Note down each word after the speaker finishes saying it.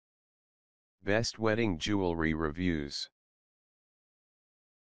Best Wedding Jewelry Reviews.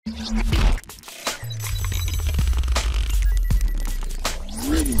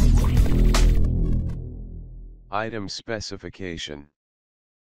 Item specification.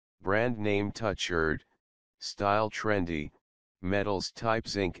 Brand name Feture, style Trendy, metals type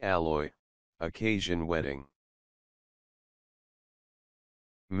zinc alloy, occasion wedding.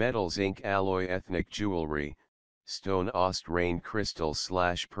 Metal zinc alloy ethnic jewelry, stone Austrian crystal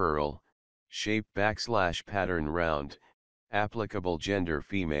 / pearl, shape / pattern round, applicable gender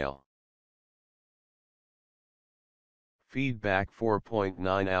female. Feedback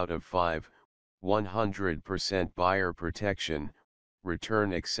 4.9 out of 5, 100% buyer protection,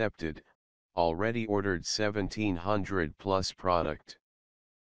 return accepted, already ordered 1700 plus product.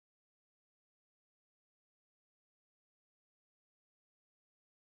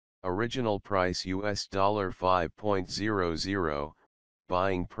 Original price $5.00,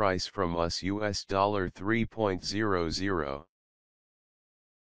 buying price from us $3.00.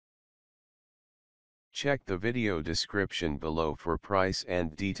 Check the video description below for price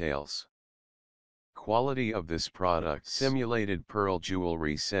and details. Quality of this product: simulated pearl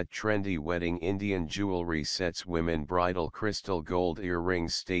jewelry set, trendy wedding Indian jewelry sets, women bridal crystal gold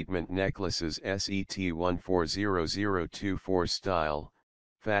earrings, statement necklaces, SET140024 style,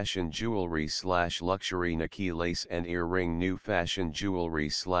 fashion jewelry / luxury Nekelace and earring, new fashion jewelry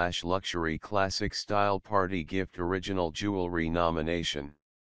 / luxury classic style party gift, original jewelry nomination.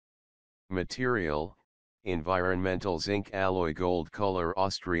 Material: environmental zinc alloy, gold color,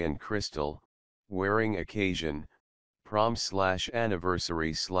 Austrian crystal. Wearing occasion: prom /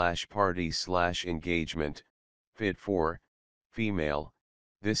 anniversary / party / engagement, fit for female.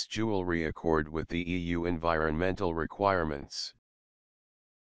 This jewelry accord with the EU environmental requirements.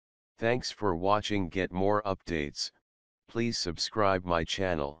 Thanks for watching. Get more updates, please subscribe my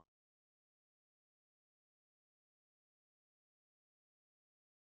channel.